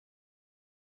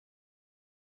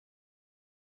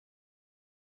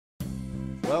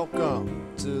Welcome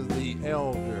to the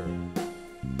ElderAbyss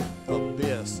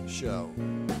show.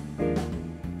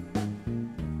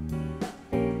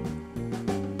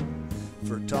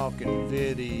 For talking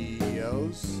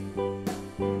videos,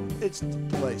 it's the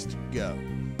place to go.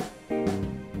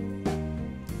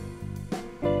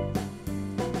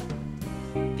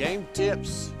 Game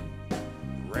tips,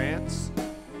 rants,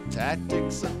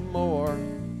 tactics, and more.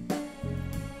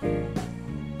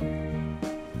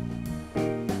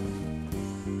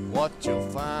 What you'll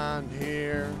find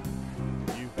here,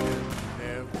 you can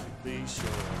never be sure.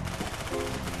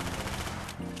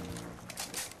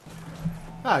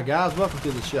 Hi guys, welcome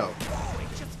to the show.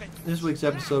 This week's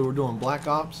episode we're doing Black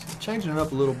Ops, changing it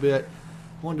up a little bit.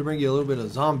 Wanted to bring you a little bit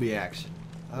of zombie action.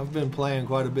 I've been playing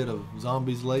quite a bit of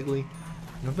zombies lately,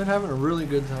 and I've been having a really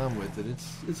good time with it.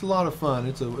 It's a lot of fun.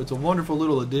 It's a wonderful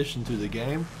little addition to the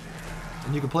game,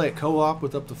 and you can play it co-op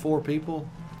with up to 4 people,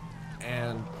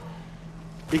 and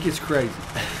it gets crazy.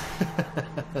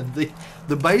 The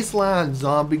baseline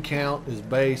zombie count is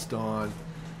based on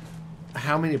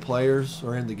how many players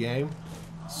are in the game.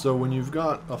 So when you've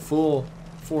got a full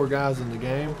 4 guys in the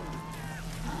game,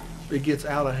 it gets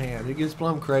out of hand. It gets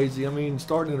plumb crazy. I mean,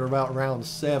 starting at about round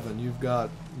 7, you've got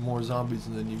more zombies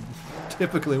than you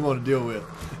typically want to deal with.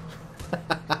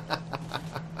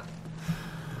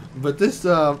 But this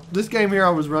game here I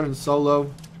was running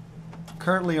solo.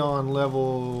 Currently on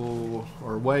level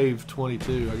or wave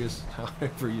 22, I guess,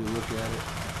 however you look at it.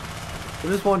 I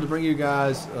just wanted to bring you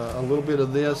guys a little bit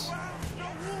of this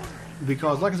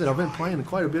because, like I said, I've been playing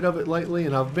quite a bit of it lately,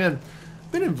 and I've been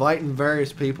inviting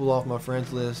various people off my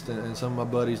friends list and some of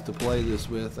my buddies to play this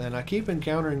with, and I keep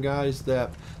encountering guys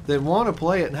that want to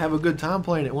play it and have a good time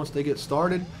playing it once they get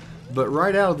started, but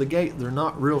right out of the gate they're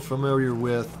not real familiar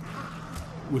with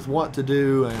what to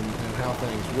do and how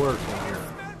things work in here.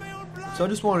 So I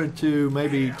just wanted to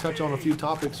maybe touch on a few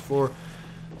topics for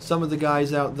some of the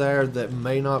guys out there that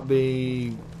may not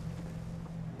be,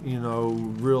 you know,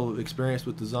 real experienced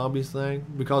with the zombies thing.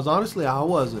 Because honestly, I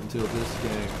wasn't until this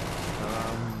game.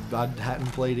 I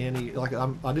hadn't played any, like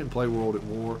I didn't play World at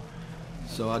War,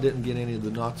 so I didn't get any of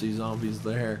the Nazi zombies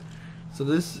there. So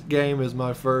this game is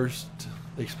my first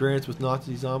experience with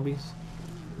Nazi zombies.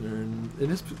 And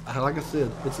it's, like I said,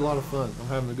 it's a lot of fun. I'm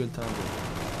having a good time with it.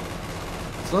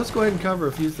 So let's go ahead and cover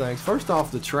a few things. First off,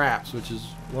 the traps, which is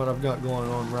what I've got going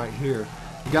on right here.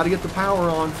 You got to get the power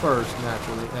on first,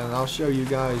 naturally, and I'll show you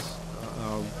guys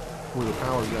where the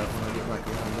power's at when I get back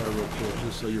around there real quick,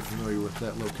 just so you're familiar with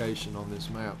that location on this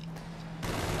map.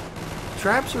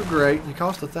 Traps are great. They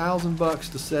cost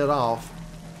 $1,000 to set off.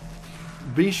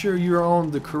 Be sure you're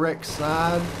on the correct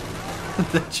side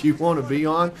that you want to be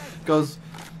on, because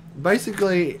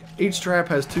basically each trap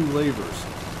has 2 levers.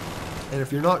 And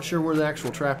if you're not sure where the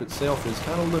actual trap itself is,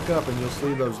 kind of look up and you'll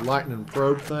see those lightning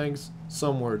probe things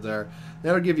somewhere there.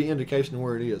 That'll give you an indication of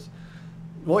where it is.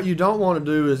 What you don't want to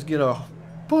do is get a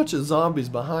bunch of zombies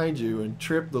behind you and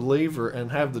trip the lever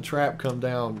and have the trap come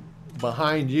down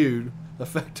behind you,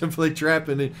 effectively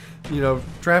trapping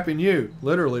you,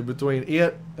 literally, between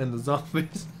it and the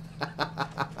zombies.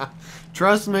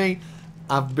 Trust me,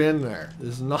 I've been there.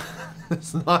 It's not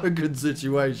a good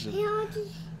situation.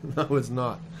 No, it's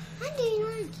not.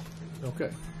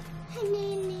 Okay.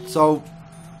 So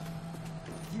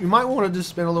you might want to just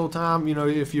spend a little time, you know,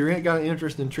 if you're got an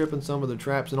interest in tripping some of the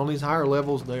traps, and on these higher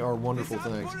levels they are wonderful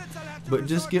things. But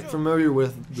just get familiar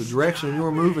with the direction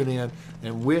you're moving in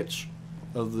and which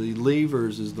of the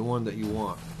levers is the one that you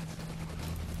want.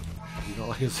 You know,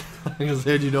 like I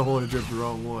said, you don't want to trip the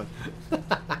wrong one.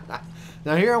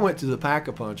 Now here I went to the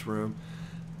Pack-a-Punch room,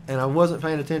 and I wasn't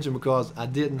paying attention because I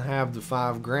didn't have the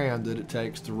 $5 grand that it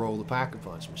takes to roll the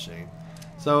Pack-a-Punch machine.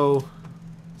 So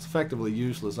it's effectively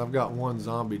useless. I've got one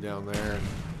zombie down there, and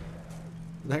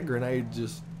that grenade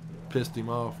just pissed him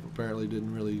off. Apparently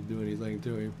didn't really do anything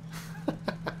to him.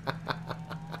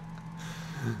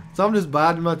 So I'm just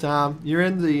biding my time. You're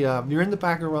in the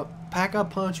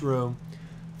Pack-a-Punch room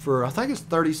for, I think it's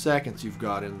 30 seconds you've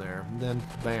got in there, and then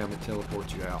bam, it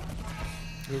teleports you out.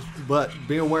 But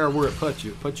be aware of where it puts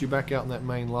you. It puts you back out in that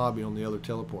main lobby on the other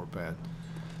teleport pad.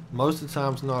 Most of the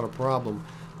time it's not a problem,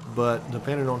 but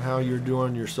depending on how you're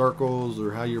doing your circles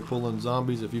or how you're pulling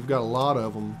zombies, if you've got a lot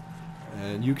of them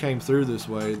and you came through this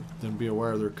way, then be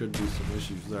aware there could be some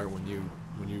issues there when you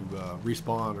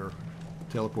respawn or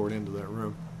teleport into that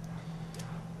room.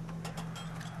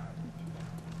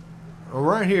 Well,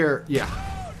 right here, yeah,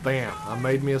 bam, I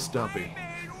made me a Stumpy.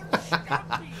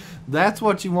 That's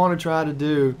what you want to try to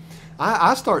do.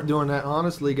 I start doing that,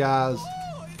 honestly, guys,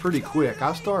 pretty quick.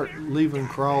 I start leaving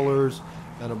crawlers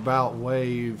at about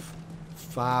wave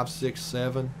 5, 6,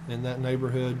 7 in that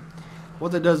neighborhood.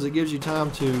 what that does is it gives you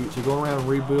time to go around and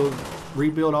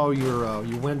rebuild all your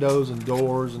windows and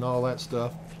doors and all that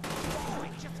stuff.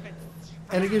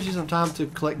 And it gives you some time to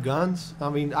collect guns. I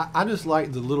mean, I just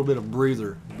like the little bit of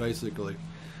breather, basically.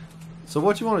 So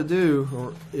what you want to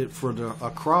do for a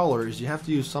crawler is you have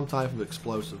to use some type of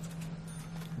explosive.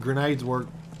 Grenades work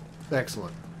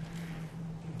excellent.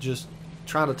 Just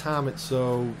try to time it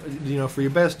so, you know, for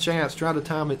your best chance, try to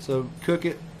time it so cook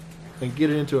it and get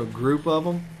it into a group of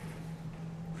them.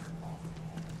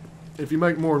 If you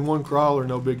make more than one crawler,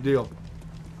 no big deal.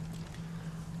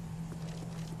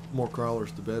 More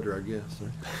crawlers the better, I guess.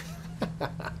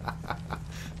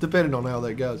 Depending on how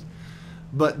that goes.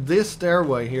 But this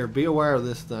stairway here, be aware of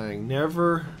this thing.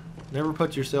 Never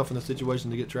put yourself in a situation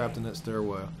to get trapped in that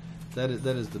stairwell. That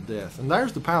is the death. And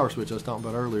there's the power switch I was talking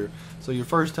about earlier. So your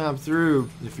first time through,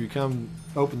 if you come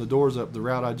open the doors up the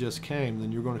route I just came,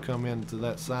 then you're going to come into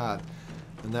that side.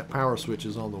 And that power switch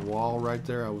is on the wall right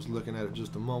there. I was looking at it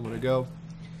just a moment ago.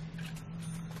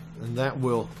 And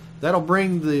that'll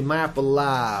bring the map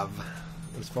alive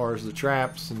as far as the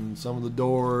traps and some of the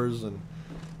doors and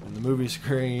the movie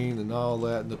screen and all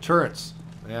that. And the turrets.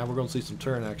 Yeah, we're going to see some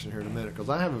turret action here in a minute because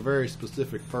I have a very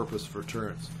specific purpose for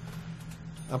turrets.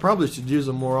 I probably should use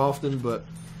them more often, but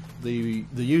the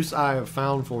use I have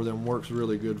found for them works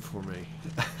really good for me.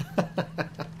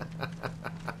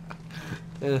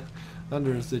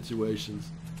 Under situations.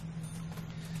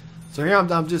 So here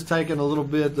I'm just taking a little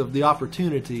bit of the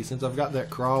opportunity, since I've got that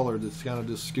crawler that's kind of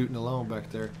just scooting along back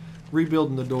there,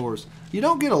 rebuilding the doors. You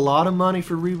don't get a lot of money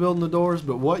for rebuilding the doors,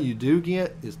 but what you do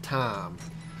get is time.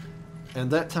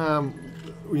 And that time,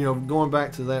 you know, going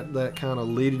back to that kind of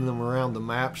leading them around the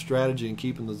map strategy and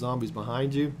keeping the zombies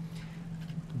behind you,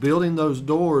 building those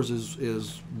doors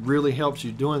is really helps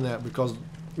you doing that, because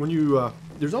when you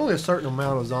there's only a certain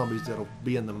amount of zombies that'll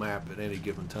be in the map at any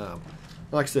given time.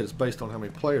 Like I said, it's based on how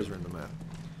many players are in the map.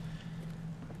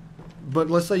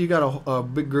 But let's say you got a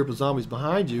big group of zombies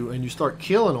behind you and you start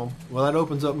killing them. Well, that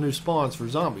opens up new spawns for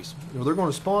zombies. You know, they're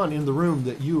going to spawn in the room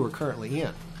that you are currently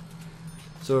in.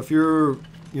 So if you're,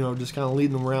 you know, just kind of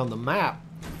leading them around the map,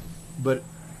 but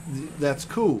that's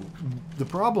cool. The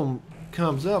problem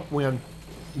comes up when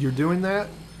you're doing that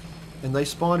and they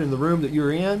spawn in the room that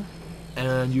you're in,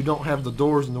 and you don't have the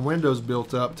doors and the windows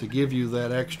built up to give you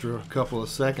that extra couple of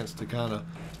seconds to kind of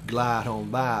glide on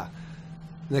by.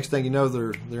 Next thing you know,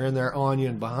 they're in there on you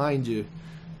and behind you.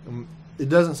 It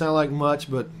doesn't sound like much,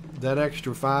 but that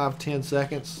extra 5-10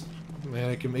 seconds, man,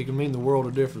 it can mean the world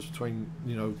of difference between,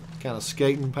 you know, kind of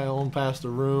skating on past a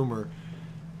room or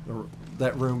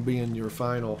that room being your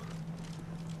final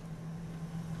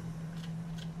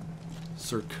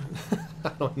I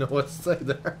don't know what to say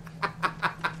there.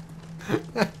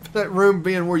 That room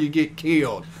being where you get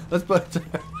killed. Let's put it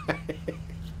that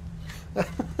way.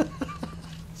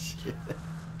 Shit.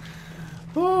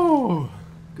 Oh,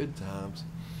 good times.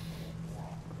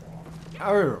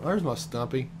 There's my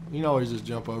Stumpy. You can always just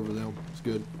jump over them. It's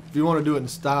good. If you want to do it in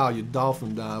style, you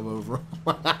dolphin dive over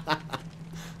them.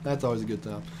 That's always a good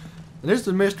time. And this is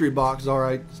the mystery box, all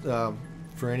right.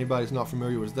 For anybody that's not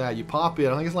familiar with that, you pop it.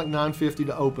 I think it's like $9.50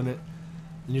 to open it,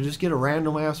 and you just get a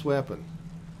random ass weapon.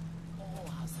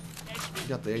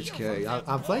 Got the HK.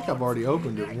 I think I've already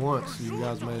opened it once. You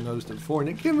guys may have noticed it before, and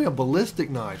it gave me a ballistic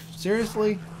knife.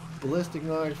 Seriously, ballistic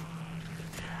knife.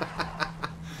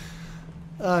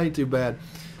 Ain't too bad.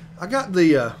 I got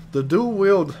the dual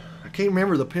wield. I can't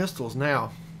remember the pistols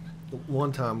now.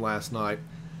 One time last night,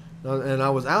 and I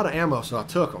was out of ammo, so I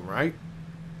took them, right.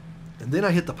 And then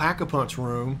I hit the pack-a-punch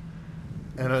room,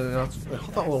 and I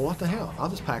thought, well, what the hell? I'll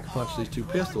just pack-a-punch these two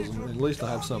pistols, and at least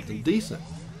I have something decent.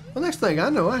 Well, next thing I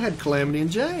know, I had Calamity and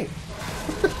Jane.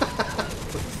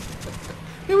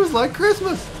 It was like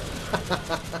Christmas.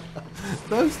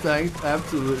 Those things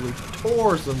absolutely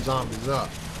tore some zombies up.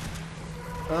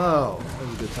 Oh, that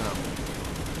was a good time.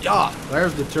 Yeah,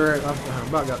 there's the turret. I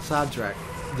about got sidetracked.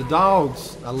 The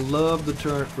dogs, I love the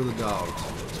turret for the dogs.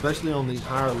 Especially on these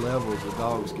higher levels, the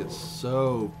dogs get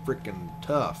so freaking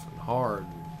tough and hard.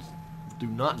 Do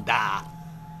not die.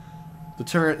 The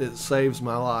turret, it saves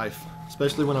my life.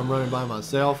 Especially when I'm running by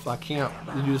myself.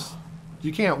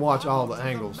 You can't watch all the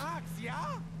angles.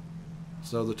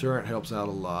 So the turret helps out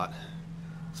a lot.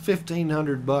 It's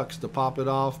 $1,500 to pop it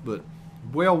off, but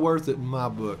well worth it in my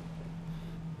book.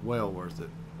 Well worth it.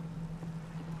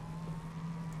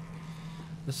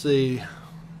 Let's see.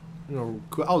 You know,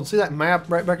 oh, see that map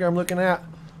right back there I'm looking at?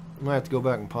 I might have to go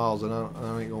back and pause it.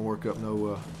 I ain't gonna work up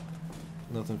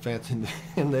nothing fancy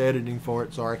in the editing for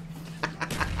it. Sorry.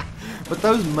 But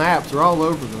those maps are all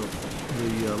over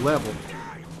the level,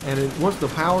 and once the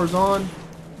power's on,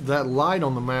 that light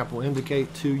on the map will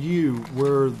indicate to you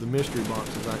where the mystery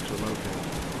box is actually located.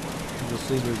 You'll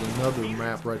see there's another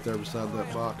map right there beside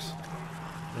that box.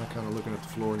 I'm kind of looking at the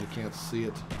floor and you can't see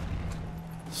it.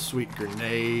 Sweet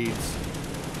grenades.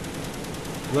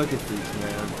 Look at these,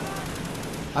 man.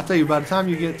 I tell you, by the time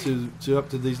you get to up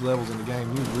to these levels in the game,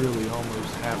 you really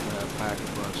almost have to have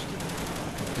Pack-a-Punch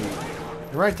to compete.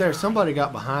 And right there, somebody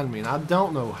got behind me, and I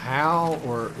don't know how,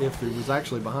 or if it was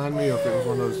actually behind me, or if it was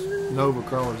one of those Nova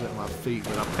crawlers at my feet.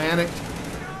 But I panicked,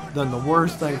 done the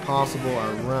worst thing possible.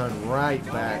 I run right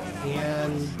back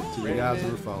into the guys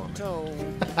who were following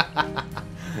me.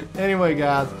 Anyway,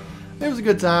 guys, it was a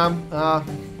good time. I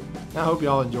hope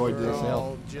y'all enjoyed this.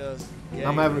 Hell,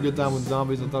 I'm having a good time with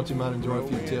zombies. I thought you might enjoy a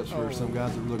few tips for some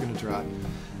guys that are looking to try.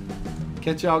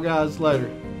 Catch y'all guys later.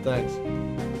 Thanks.